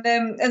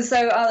 And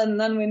so Alan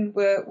and Unwin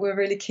were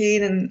really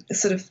keen, and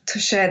sort of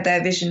shared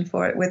their vision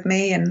for it with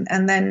me,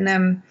 and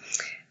then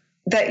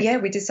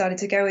we decided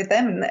to go with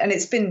them, and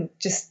it's been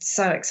just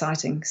so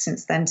exciting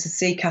since then to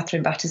see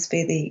Catherine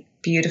Battersby, the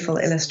beautiful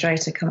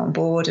illustrator, come on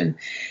board and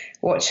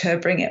watch her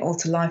bring it all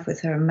to life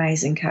with her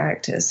amazing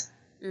characters.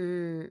 Oh,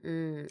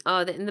 in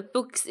the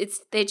books,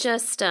 they're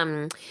just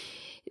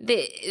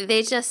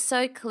they're just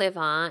so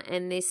clever,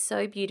 and they're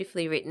so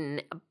beautifully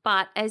written.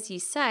 But as you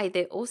say,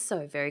 they're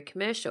also very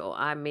commercial.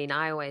 I mean,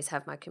 I always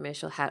have my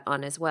commercial hat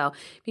on as well,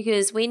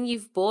 because when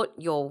you've bought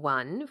your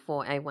one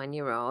for a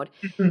 1-year-old,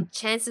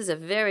 chances are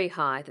very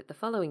high that the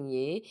following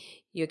year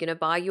you're going to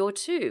buy your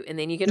 2, and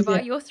then you're going to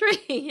buy your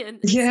 3, and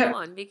so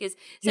on, because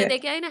they're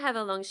going to have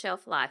a long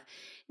shelf life.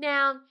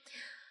 Now,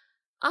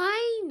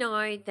 I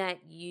know that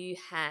you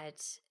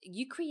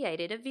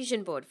created a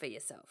vision board for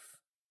yourself.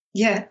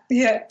 Yeah.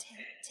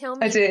 Tell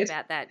me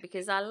about that,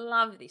 because I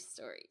love this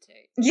story too.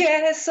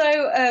 Yeah,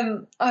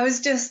 so I was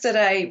just at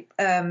a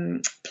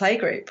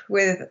playgroup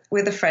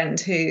with a friend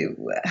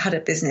who had a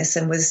business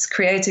and was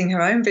creating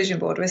her own vision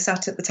board. We're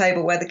sat at the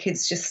table where the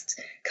kids just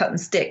cut and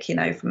stick,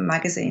 from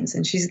magazines,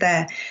 and she's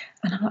there.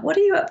 And I'm like, "What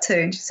are you up to?"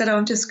 And she said, "Oh,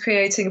 I'm just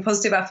creating a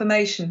positive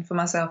affirmation for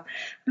myself."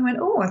 And I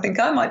went, "Oh, I think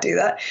I might do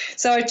that."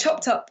 So I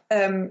chopped up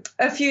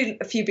a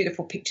few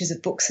beautiful pictures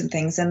of books and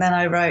things, and then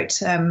I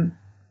wrote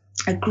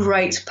a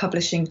great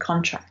publishing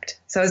contract.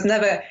 So I was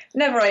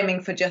never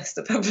aiming for just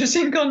a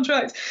publishing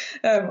contract.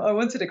 I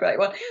wanted a great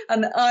one,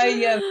 and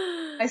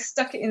I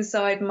stuck it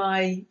inside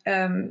my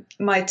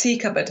tea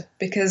cupboard,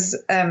 because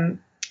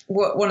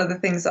one of the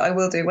things that I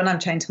will do when I'm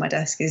chained to my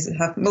desk is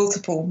have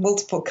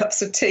multiple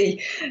cups of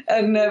tea,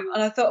 and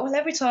I thought, well,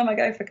 every time I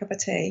go for a cup of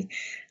tea,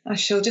 I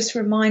shall just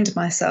remind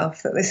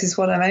myself that this is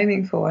what I'm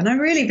aiming for, and I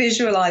really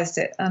visualised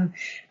it, and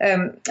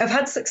I've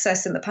had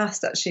success in the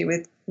past actually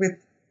with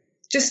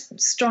just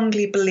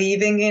strongly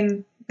believing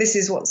in this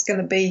is what's going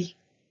to be,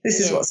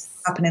 this is what's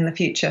going to happen in the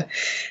future.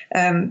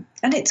 And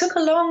it took a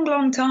long,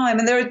 long time.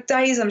 And there are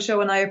days, I'm sure,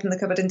 when I opened the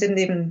cupboard and didn't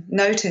even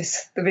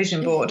notice the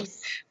vision board.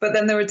 But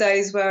then there were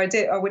days where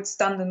I would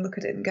stand and look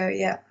at it and go,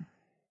 yeah,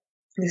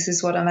 this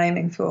is what I'm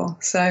aiming for.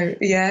 So,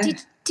 yeah.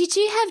 Did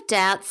you have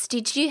doubts?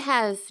 Did you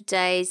have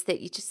days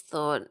that you just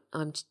thought,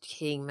 I'm just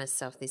kidding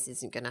myself, this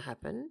isn't going to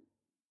happen?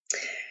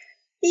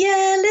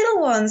 Yeah, little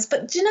ones.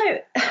 But,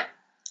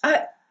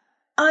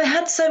 I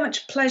had so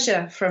much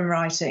pleasure from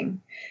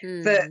writing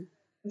that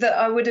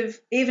I would have,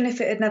 even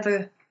if it had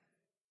never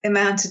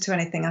amounted to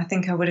anything, I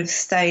think I would have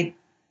stayed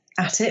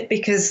at it,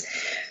 because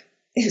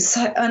it was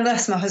so,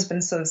 unless my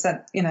husband sort of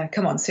said,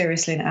 come on,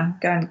 seriously now,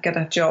 go and get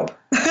a job.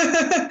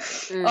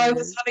 I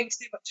was having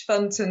too much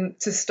fun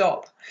to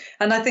stop.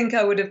 And I think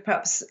I would have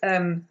perhaps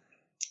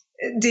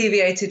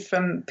deviated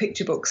from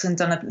picture books and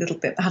done a little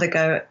bit, had a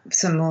go at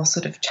some more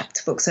sort of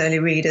chapter books, early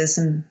readers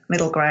and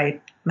middle grade,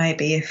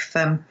 maybe, if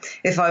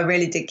I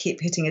really did keep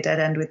hitting a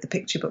dead end with the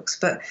picture books.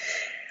 But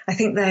I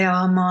think they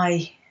are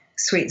my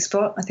sweet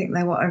spot. I think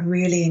they're what I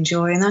really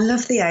enjoy. And I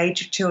love the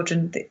age of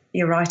children that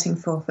you're writing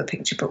for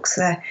picture books.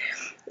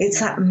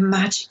 It's that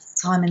magical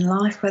time in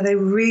life where they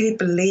really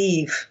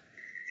believe.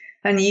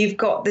 And you've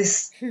got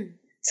this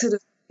sort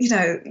of,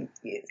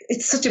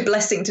 it's such a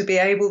blessing to be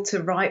able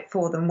to write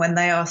for them when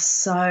they are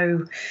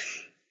so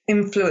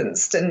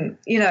influenced and,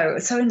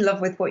 so in love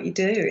with what you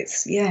do.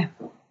 It's,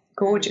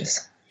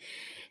 gorgeous.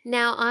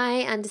 Now,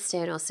 I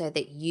understand also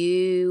that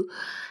you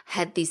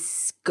had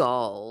this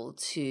goal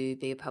to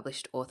be a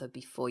published author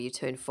before you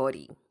turned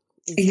 40.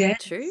 Is that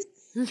true?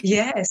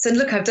 Yes. And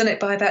look, I've done it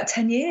by about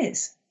 10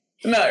 years.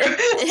 No.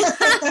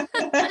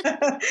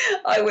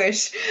 I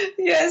wish.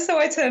 Yeah, so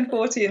I turned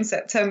 40 in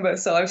September,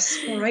 so I've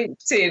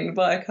scraped in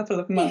by a couple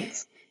of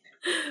months.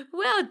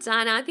 Well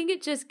done. I think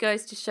it just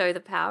goes to show the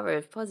power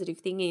of positive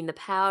thinking, the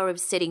power of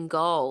setting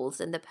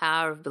goals, and the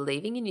power of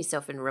believing in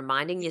yourself and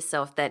reminding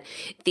yourself that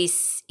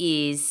this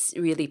is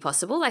really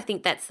possible. I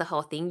think that's the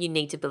whole thing. You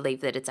need to believe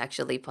that it's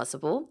actually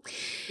possible.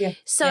 Yeah.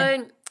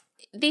 So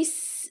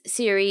this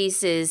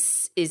series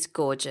is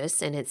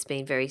gorgeous, and it's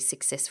been very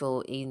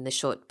successful in the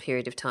short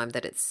period of time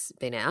that it's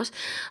been out.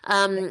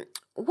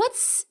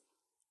 What's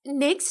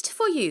next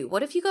for you?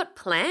 What have you got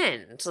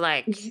planned?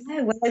 Well,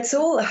 it's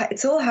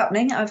all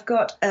happening. I've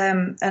got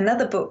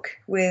another book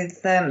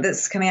with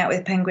that's coming out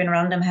with Penguin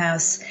Random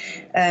House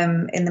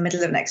in the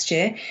middle of next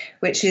year,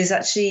 which is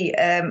actually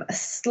a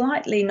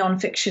slightly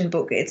non-fiction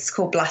book. It's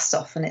called Blast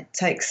Off, and it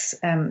takes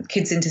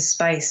kids into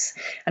space,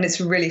 and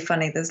it's really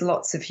funny. There's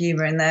lots of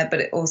humor in there,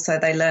 but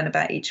they learn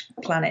about each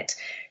planet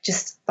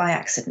just by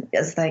accident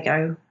as they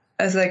go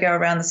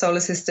around the solar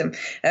system.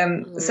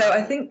 So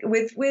I think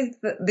with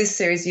this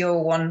series, Year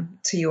 1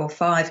 to Year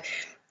 5,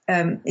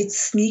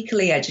 it's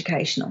sneakily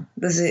educational.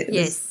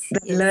 They're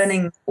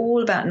learning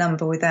all about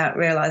number without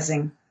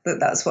realising that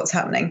that's what's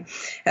happening.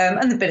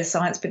 And a bit of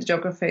science, bit of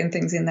geography and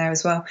things in there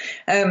as well.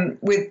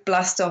 With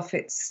Blast Off,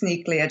 it's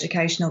sneakily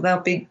educational.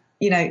 They'll be,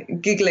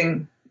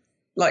 giggling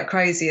like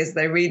crazy as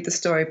they read the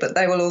story, but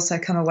they will also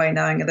come away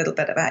knowing a little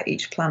bit about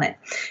each planet,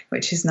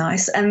 which is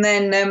nice. And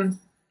then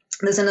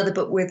there's another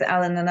book with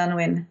Alan and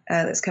Unwin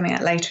that's coming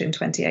out later in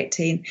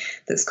 2018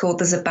 that's called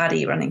There's a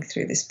Baddie Running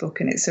Through This Book,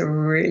 and it's a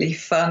really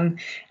fun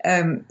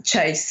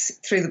chase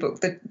through the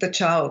book. The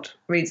child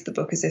reads the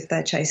book as if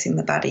they're chasing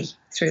the baddie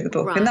through the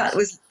book. Right. And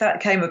that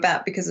came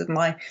about because of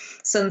my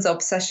son's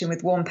obsession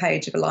with one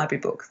page of a library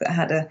book that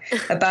had a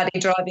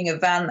baddie driving a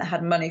van that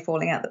had money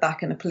falling out the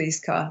back and a police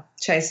car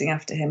chasing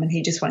after him, and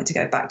he just wanted to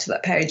go back to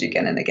that page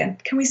again and again.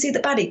 Can we see the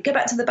baddie? Go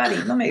back to the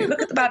baddie. Mummy,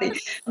 look at the baddie.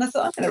 And I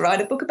thought, I'm going to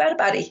write a book about a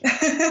baddie.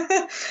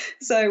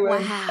 So,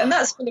 wow. And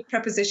that's full of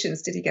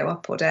prepositions. Did he go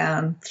up or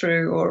down,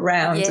 through or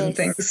around, and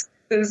things.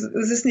 There's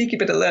a sneaky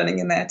bit of learning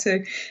in there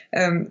too,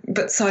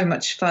 but so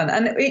much fun.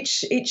 And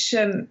each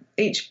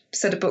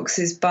set of books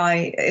is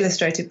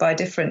illustrated by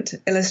different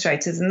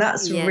illustrators, and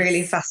that's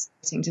really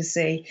fascinating to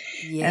see.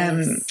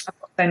 I've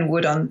got Ben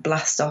Wood on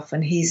Blast Off,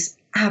 and he's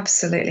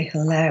absolutely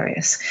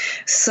hilarious,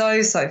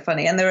 so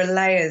funny, and there are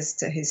layers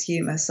to his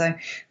humour. So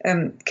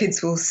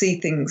kids will see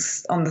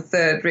things on the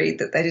third read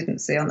that they didn't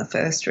see on the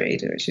first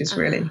read, which is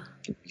really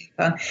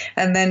fun.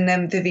 And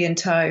then Vivian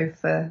Toe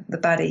for the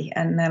baddie,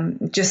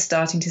 and just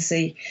starting to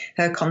see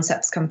her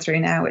concepts come through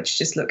now, which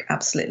just look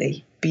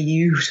absolutely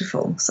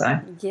beautiful. So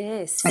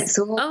it's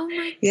all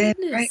very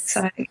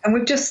exciting. And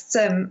we've just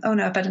oh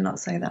no, I better not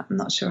say that. I'm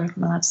not sure if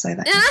I'm allowed to say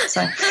that yet,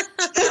 so.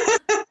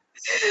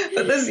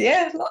 But there's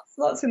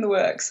lots in the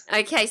works.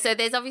 Okay, so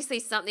there's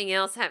obviously something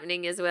else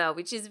happening as well,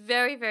 which is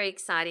very, very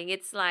exciting.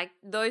 It's like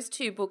those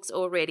two books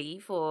already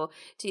for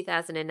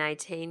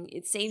 2018.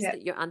 It seems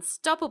that you're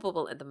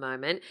unstoppable at the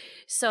moment.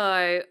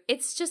 So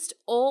it's just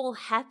all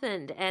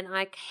happened, and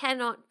I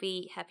cannot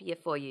be happier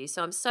for you.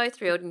 So I'm so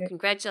thrilled, and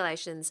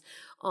congratulations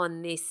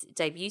on this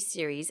debut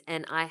series,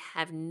 and I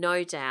have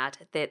no doubt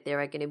that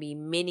there are going to be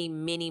many,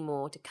 many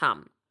more to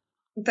come.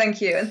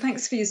 Thank you, and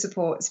thanks for your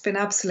support. It's been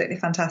absolutely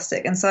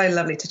fantastic and so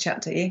lovely to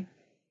chat to you.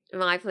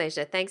 My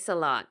pleasure. Thanks a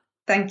lot.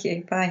 Thank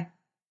you. Bye.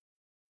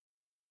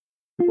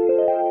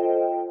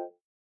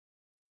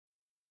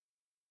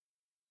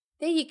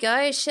 There you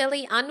go,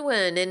 Shelley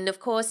Unwin. And of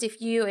course,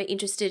 if you are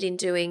interested in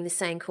doing the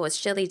same course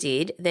Shelley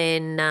did,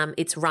 then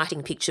it's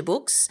writing picture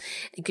books.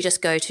 You could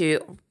just go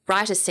to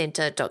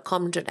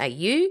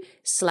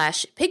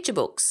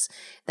writercentre.com.au/picturebooks.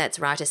 That's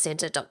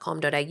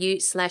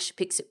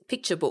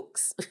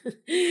writercentre.com.au/picturebooks.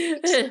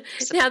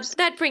 Now,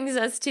 that brings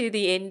us to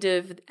the end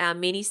of our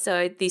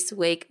mini-sode this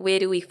week. Where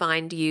do we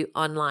find you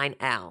online,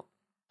 Al?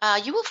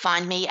 You will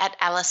find me at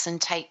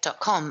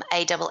AlisonTait.com,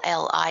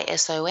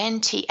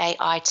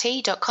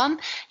 ALLISONTAIT.com.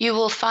 You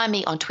will find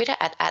me on Twitter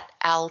at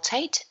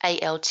AlTait,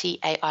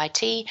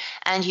 ALTAIT,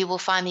 and you will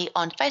find me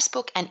on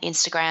Facebook and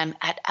Instagram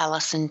at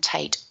Alison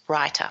Tait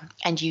Writer.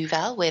 And you,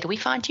 Val, where do we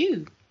find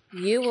you?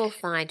 You will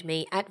find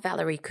me at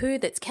Valerie Khoo,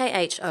 that's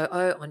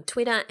KHOO, on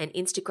Twitter and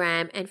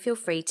Instagram, and feel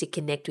free to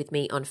connect with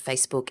me on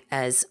Facebook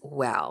as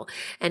well.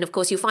 And of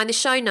course, you'll find the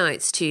show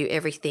notes to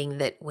everything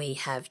that we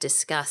have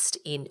discussed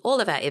in all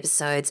of our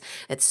episodes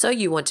at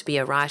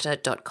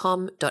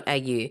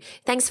soyouwanttobeawriter.com.au.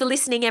 Thanks for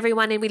listening,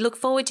 everyone, and we look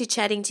forward to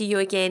chatting to you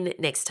again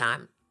next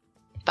time.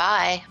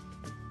 Bye.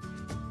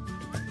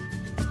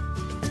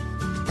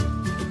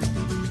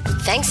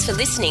 Thanks for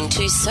listening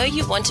to So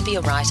You Want to Be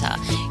a Writer.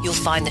 You'll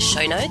find the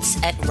show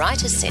notes at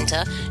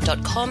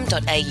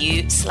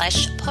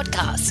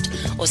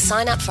writerscentre.com.au/podcast, or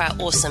sign up for our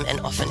awesome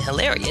and often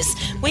hilarious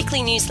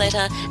weekly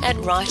newsletter at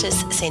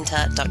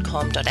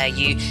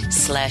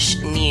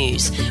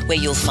writerscentre.com.au/news, where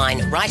you'll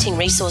find writing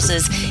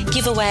resources,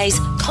 giveaways,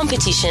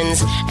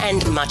 competitions,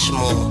 and much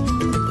more.